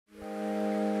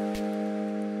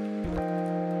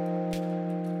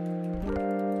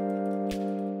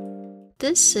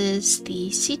this is the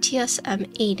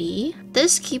CSTM80.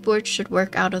 This keyboard should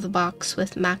work out of the box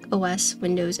with Mac OS,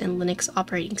 Windows, and Linux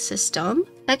operating system.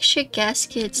 Extra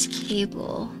gaskets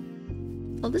cable.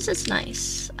 Well, this is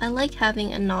nice. I like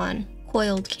having a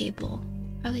non-coiled cable.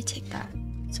 Probably take that.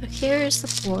 So here's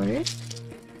the board.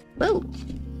 Whoa!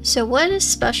 So what is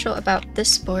special about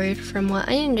this board, from what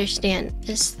I understand,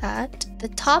 is that the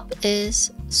top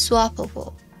is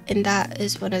swappable. And that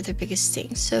is one of the biggest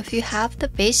things. So if you have the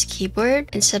base keyboard,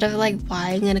 instead of like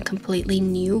buying a completely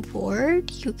new board,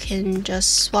 you can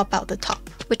just swap out the top,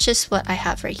 which is what I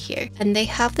have right here. And they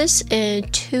have this in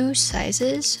 2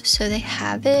 sizes. So they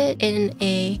have it in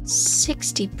a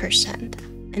 60%.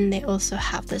 And they also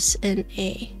have this in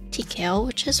a TKL,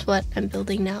 which is what I'm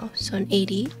building now, so an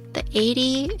 80. The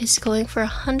 80 is going for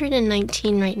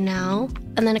 119 right now,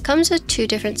 and then it comes with 2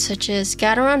 different switches: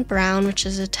 Gateron Brown, which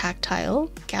is a tactile,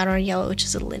 Gateron Yellow, which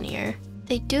is a linear.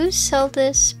 They do sell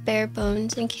this bare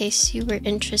bones in case you were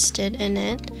interested in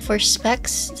it. For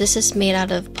specs, this is made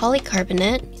out of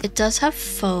polycarbonate. It does have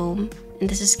foam, and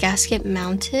this is gasket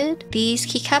mounted. These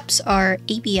keycaps are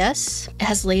ABS. It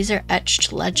has laser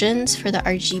etched legends for the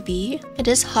RGB. It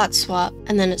is hot swap,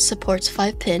 and then it supports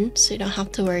 5-pin, so you don't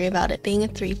have to worry about it being a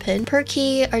 3-pin. Per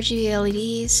key, RGB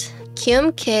LEDs,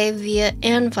 QMK, VIA,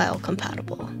 and VIL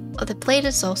compatible. Oh, the plate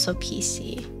is also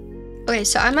PC. Okay,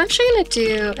 so I'm actually gonna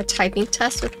do a typing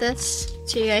test with this,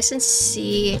 so you guys can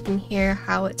see and hear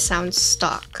how it sounds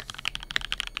stock.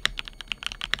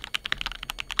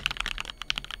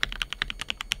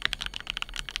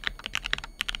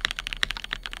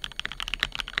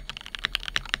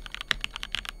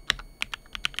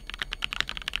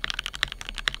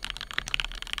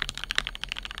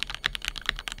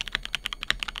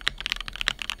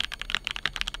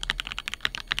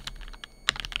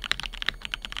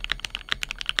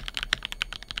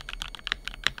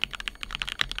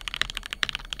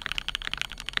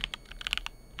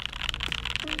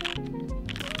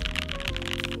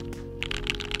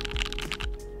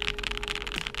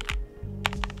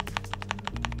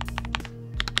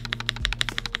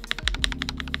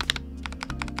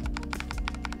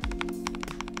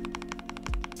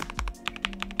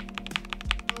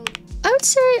 I would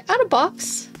say out of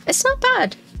box, it's not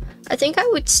bad. I think I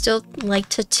would still like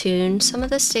to tune some of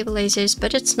the stabilizers,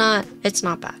 but it's not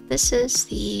bad. This is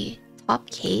the top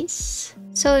case.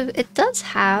 So it does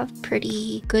have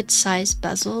pretty good sized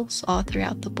bezels all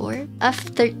throughout the board.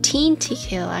 F13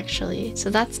 TKL actually, so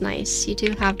that's nice. You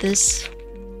do have this,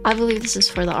 I believe this is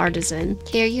for the artisan.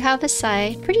 Here you have a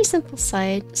side, pretty simple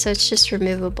side, so it's just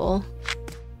removable.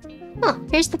 Huh,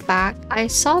 here's the back. I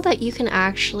saw that you can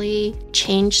actually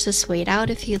change this weight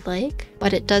out if you'd like,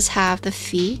 but it does have the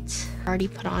feet already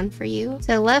put on for you.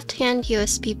 So left hand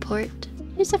USB port.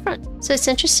 Here's the front. So it's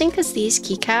interesting because these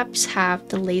keycaps have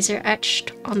the laser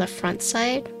etched on the front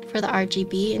side for the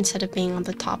RGB instead of being on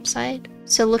the top side.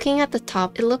 So looking at the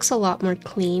top, it looks a lot more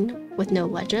clean with no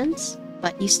legends,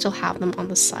 but you still have them on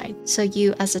the side. So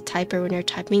you as a typer, when you're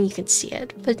typing, you can see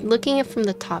it. But looking at it from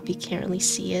the top, you can't really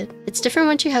see it. It's different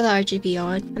once you have the RGB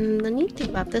on. And the neat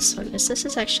thing about this one is this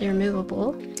is actually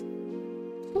removable.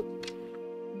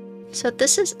 So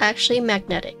this is actually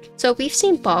magnetic. So we've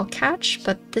seen ball catch,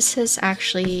 but this is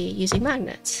actually using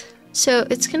magnets. So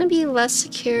it's gonna be less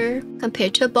secure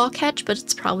compared to a ball catch, but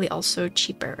it's probably also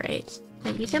cheaper, right?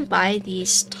 And you can buy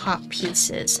these top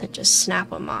pieces and just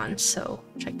snap them on. So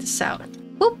check this out.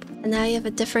 Whoop! And now you have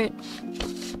a different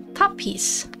top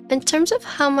piece. In terms of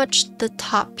how much the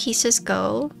top pieces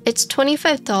go, it's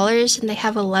 $25 and they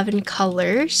have 11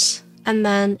 colors. And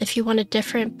then if you want a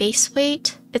different base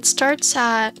weight, it starts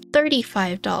at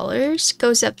 $35,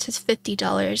 goes up to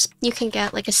 $50. You can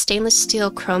get like a stainless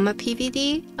steel chroma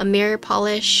PVD, a mirror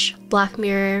polish, black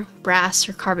mirror, brass,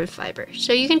 or carbon fiber.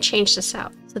 So you can change this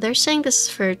out. So they're saying this is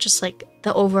for just like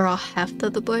the overall heft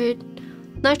of the board.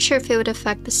 Not sure if it would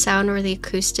affect the sound or the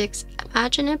acoustics.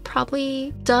 Imagine it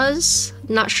probably does.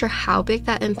 Not sure how big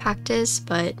that impact is,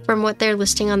 but from what they're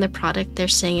listing on their product, they're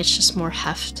saying it's just more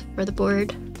heft for the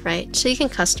board, right? So you can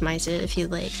customize it if you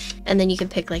like, and then you can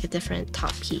pick like a different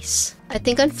top piece. I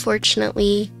think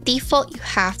unfortunately, default you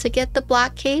have to get the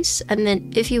black case, and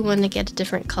then if you want to get a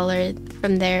different color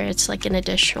from there, it's like an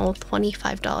additional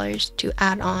 $25 to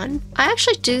add on. I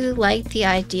actually do like the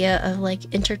idea of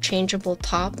like interchangeable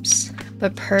tops,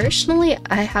 but personally,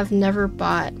 I have never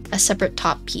bought a separate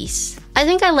top piece. I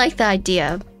think I like the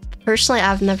idea. Personally,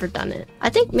 I've never done it.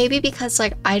 I think maybe because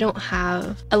like I don't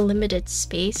have a limited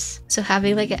space, so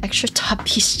having like an extra top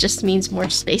piece just means more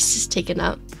space is taken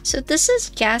up. So this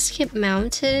is gasket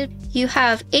mounted. You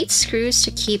have 8 screws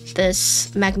to keep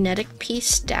this magnetic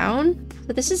piece down.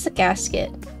 So this is the gasket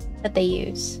that they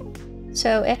use.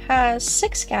 So it has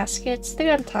 6 gaskets, 3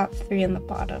 on top, 3 on the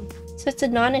bottom. So it's a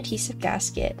non-adhesive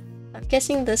gasket. I'm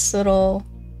guessing this little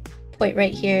point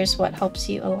right here is what helps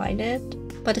you align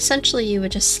it. But essentially you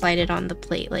would just slide it on the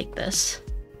plate like this.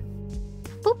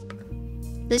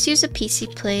 Boop. Let's use a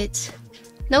PC plate.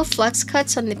 No flex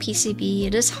cuts on the PCB,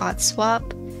 it is hot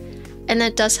swap. And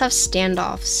it does have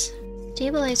standoffs.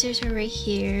 Stabilizers are right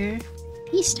here.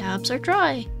 These tabs are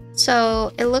dry.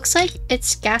 So it looks like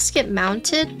it's gasket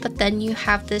mounted, but then you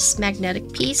have this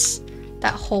magnetic piece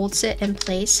that holds it in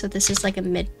place. So this is like a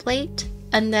mid plate.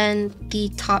 And then the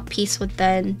top piece would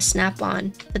then snap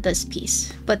on to this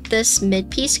piece. But this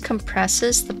mid piece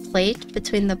compresses the plate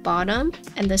between the bottom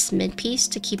and this mid piece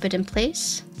to keep it in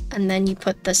place. And then you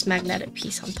put this magnetic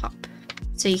piece on top.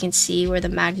 So you can see where the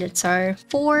magnets are.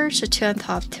 4, so 2 on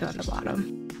top, 2 on the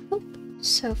bottom. Oop.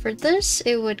 So for this,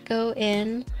 it would go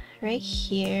in right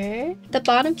here. The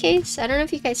bottom case, I don't know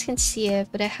if you guys can see it,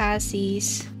 but it has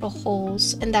these little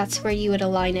holes, and that's where you would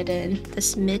align it in.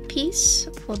 This mid piece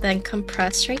will then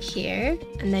compress right here,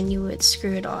 and then you would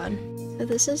screw it on. So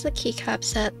this is the keycap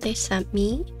set they sent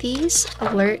me. These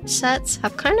alert sets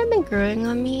have kind of been growing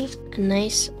on me. A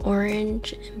nice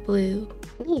orange and blue.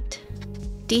 Neat.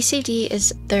 DCD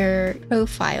is their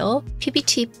profile,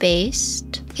 PBT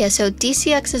based. Yeah, so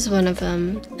DCX is one of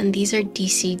them, and these are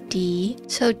DCD.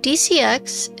 So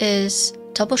DCX is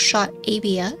double shot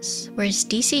ABS, whereas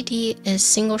DCD is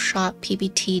single shot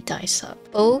PBT die sub.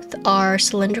 Both are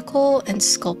cylindrical and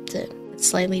sculpted, but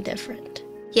slightly different.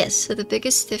 Yes, so the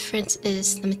biggest difference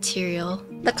is the material.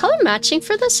 The color matching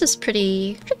for this is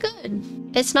pretty good.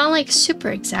 It's not like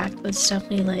super exact, but it's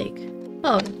definitely like,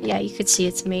 oh yeah, you could see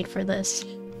it's made for this.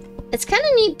 It's kind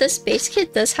of neat. This base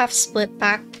kit does have split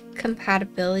back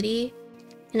compatibility,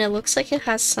 and it looks like it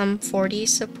has some 40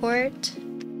 support,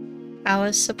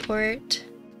 Alice support.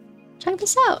 Check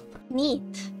this out.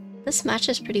 Neat. This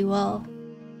matches pretty well.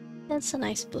 That's a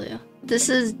nice blue. This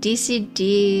is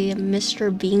DCD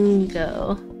Mr.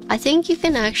 Bingo. I think you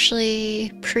can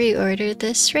actually pre-order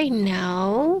this right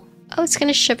now. Oh, it's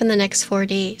gonna ship in the next 4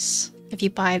 days if you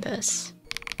buy this.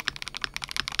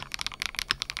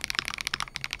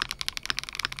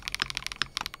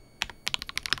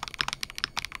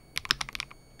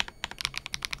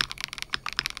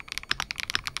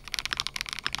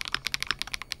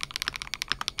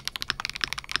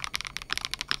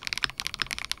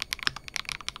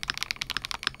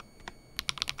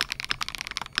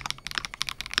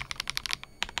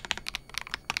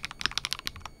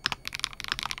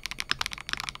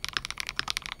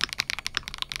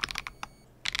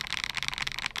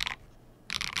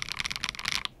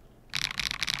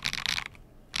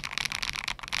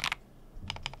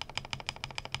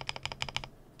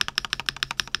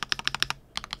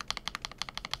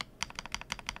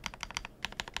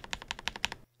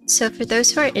 So for those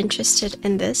who are interested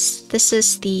in this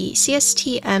is the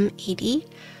CSTM80.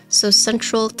 So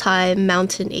Central Time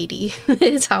Mountain 80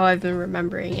 is how I've been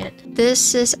remembering it.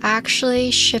 This is actually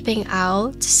shipping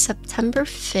out September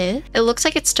 5th. It looks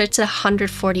like it starts at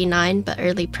 $149, but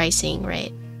early pricing,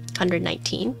 right?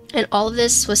 $119. And all of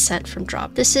this was sent from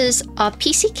Drop. This is a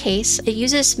PC case. It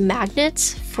uses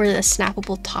magnets for the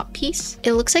snappable top piece.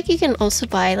 It looks like you can also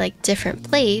buy like different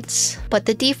plates, but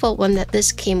the default one that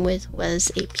this came with was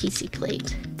a PC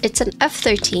plate. It's an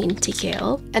F13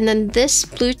 TKL, and then this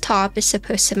blue top is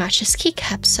supposed to match this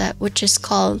keycap set, which is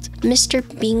called Mr.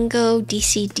 Bingo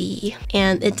DCD,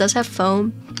 and it does have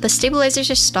foam. The stabilizers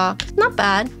are stock, not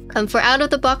bad. For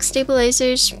out-of-the-box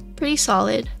stabilizers, pretty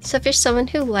solid. So if you're someone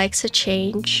who likes to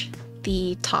change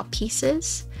the top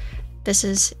pieces, this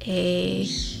is a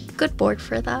good board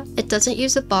for that. It doesn't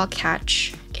use a ball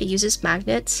catch. It uses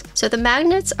magnets. So the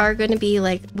magnets are going to be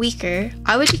like weaker.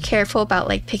 I would be careful about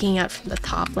like picking out from the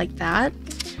top like that.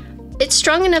 It's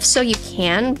strong enough so you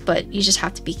can, but you just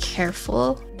have to be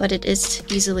careful. But it is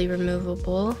easily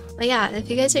removable. But yeah, if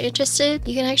you guys are interested,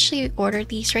 you can actually order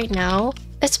these right now.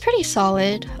 It's pretty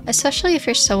solid, especially if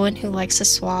you're someone who likes to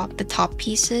swap the top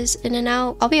pieces in and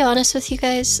out. I'll be honest with you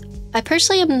guys, I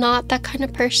personally am not that kind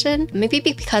of person. Maybe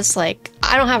because like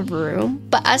I don't have room,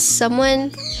 but as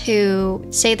someone who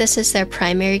say this is their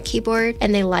primary keyboard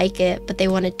and they like it, but they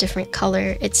want a different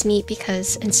color, it's neat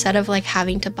because instead of like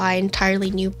having to buy an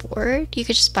entirely new board, you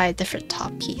could just buy a different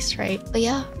top piece, right? But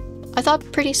yeah, I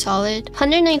thought pretty solid.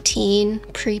 119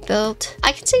 pre-built.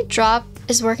 I can say Drop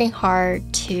is working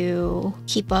hard to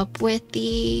keep up with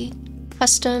the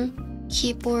custom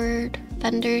keyboard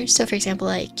vendor. So for example,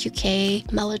 like QK,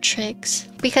 Melotrix.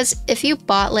 Because if you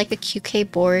bought like a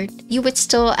QK board, you would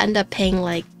still end up paying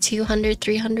like $200,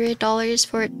 $300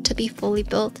 for it to be fully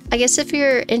built. I guess if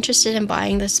you're interested in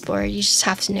buying this board, you just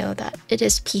have to know that it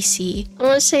is PC. I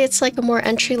want to say it's like a more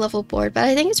entry-level board, but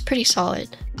I think it's pretty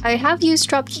solid. I have used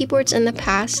drop keyboards in the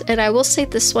past, and I will say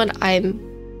this one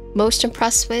I'm most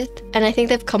impressed with, and I think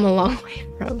they've come a long way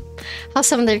from how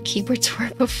some of their keyboards were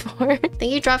before.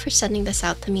 Thank you, Drop, for sending this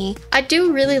out to me. I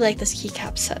do really like this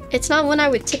keycap set. It's not one I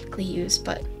would typically use,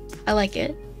 but I like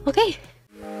it. Okay,